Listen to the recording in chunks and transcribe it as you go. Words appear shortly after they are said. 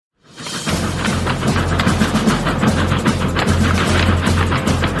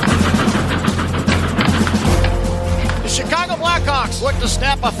to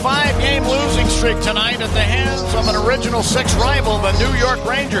snap a 5-game losing streak tonight at the hands of an Original Six rival, the New York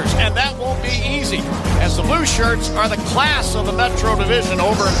Rangers, and that won't be easy, as the Blue Shirts are the class of the Metro Division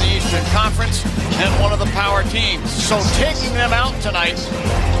over in the Eastern Conference and one of the power teams. So taking them out tonight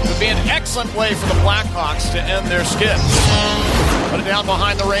would be an excellent way for the Blackhawks to end their skid. Put it down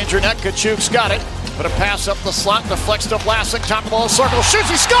behind the Ranger net. Kachuk's got it. Put a pass up the slot, deflects to Vlasic, top of the little circle, shoots,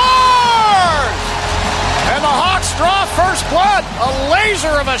 he scores! And the Hawks draw first blood. A laser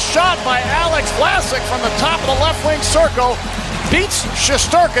of a shot by Alex Vlasic from the top of the left wing circle. Beats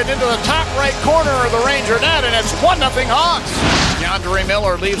Shesterkin into the top right corner of the Ranger net, and it's 1-0 Hawks. DeAndre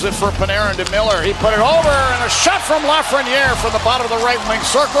Miller leaves it for Panarin to Miller. He put it over, and a shot from Lafreniere from the bottom of the right wing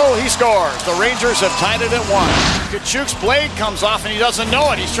circle. He scores. The Rangers have tied it at 1. Kachuk's blade comes off, and he doesn't know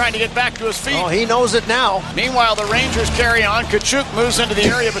it. He's trying to get back to his feet. Oh, he knows it now. Meanwhile, the Rangers carry on. Kachuk moves into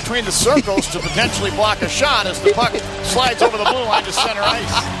the area between the circles to potentially block a shot as the puck slides over the blue line to center ice.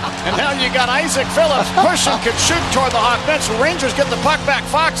 And now you got Isaac Phillips pushing Kachuk toward the Hawk bench. The Rangers get the puck back.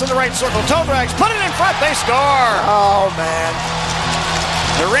 Fox in the right circle. Toe drags. Put it in front. They score. Oh, man.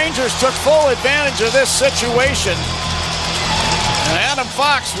 The Rangers took full advantage of this situation. And Adam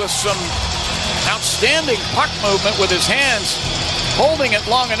Fox with some outstanding puck movement with his hands, holding it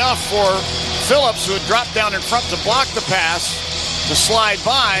long enough for Phillips, who had dropped down in front to block the pass, to slide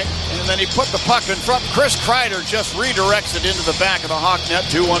by, and then he put the puck in front. Chris Kreider just redirects it into the back of the Hawk net.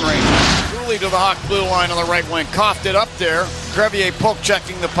 2-1 Rangers. Cooley to the Hawk blue line on the right wing. Coughed it up there. Crevier poke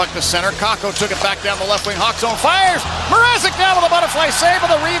checking the puck to center. Kakko took it back down the left wing. Hawks zone fires. Mrazek down with a butterfly save,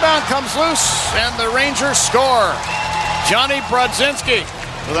 but the rebound comes loose, and the Rangers score. Johnny Brodzinski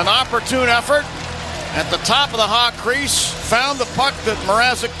with an opportune effort at the top of the Hawk crease, found the puck that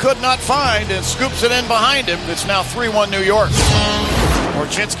Mrazek could not find and scoops it in behind him. It's now 3-1 New York.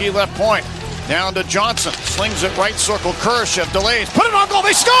 Morchinski left point. Down to Johnson. Slings it right circle. Kurashev delays. Put it on goal.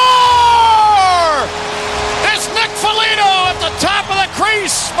 They score! It's Nick Foligno at the top of the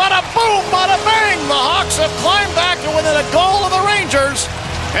crease. Bada boom, bada bang. The Hawks have climbed back to within a goal of the Rangers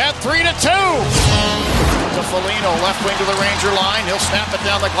at 3-2. To Foligno, left wing to the Ranger line. He'll snap it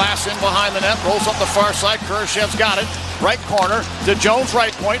down the glass in behind the net. Rolls up the far side. Kurashev's got it. Right corner to Jones,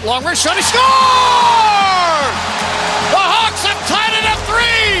 right point. Long range shot. He scores! The Hawks have tied it at 3.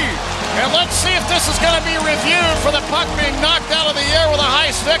 And let's see if this is going to be reviewed for the puck being knocked out of the air with a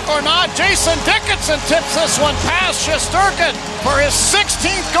high stick or not. Jason Dickinson tips this one past Shesterkin for his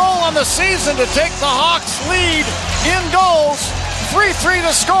 16th goal on the season to take the Hawks lead in goals. 3-3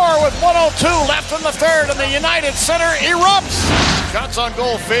 to score with 1:02 left in the third, and the United Center erupts. Shots on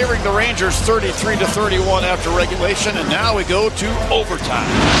goal favoring the Rangers 33-31 after regulation, and now we go to overtime.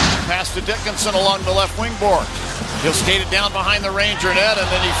 Pass to Dickinson along the left wing board. He'll skate it down behind the Ranger net, and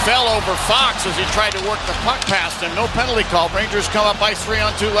then he fell over Fox as he tried to work the puck past him. No penalty call. Rangers come up by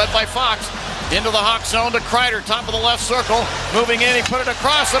 3-on-2, led by Fox. Into the Hawk zone to Kreider, top of the left circle. Moving in, he put it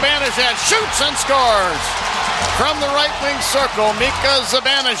across. Zibanejad shoots and scores. From the right wing circle, Mika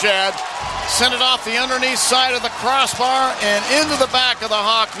Zibanejad sent it off the underneath side of the crossbar and into the back of the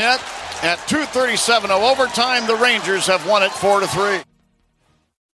Hawk net. At 2:37 of overtime, the Rangers have won it 4-3.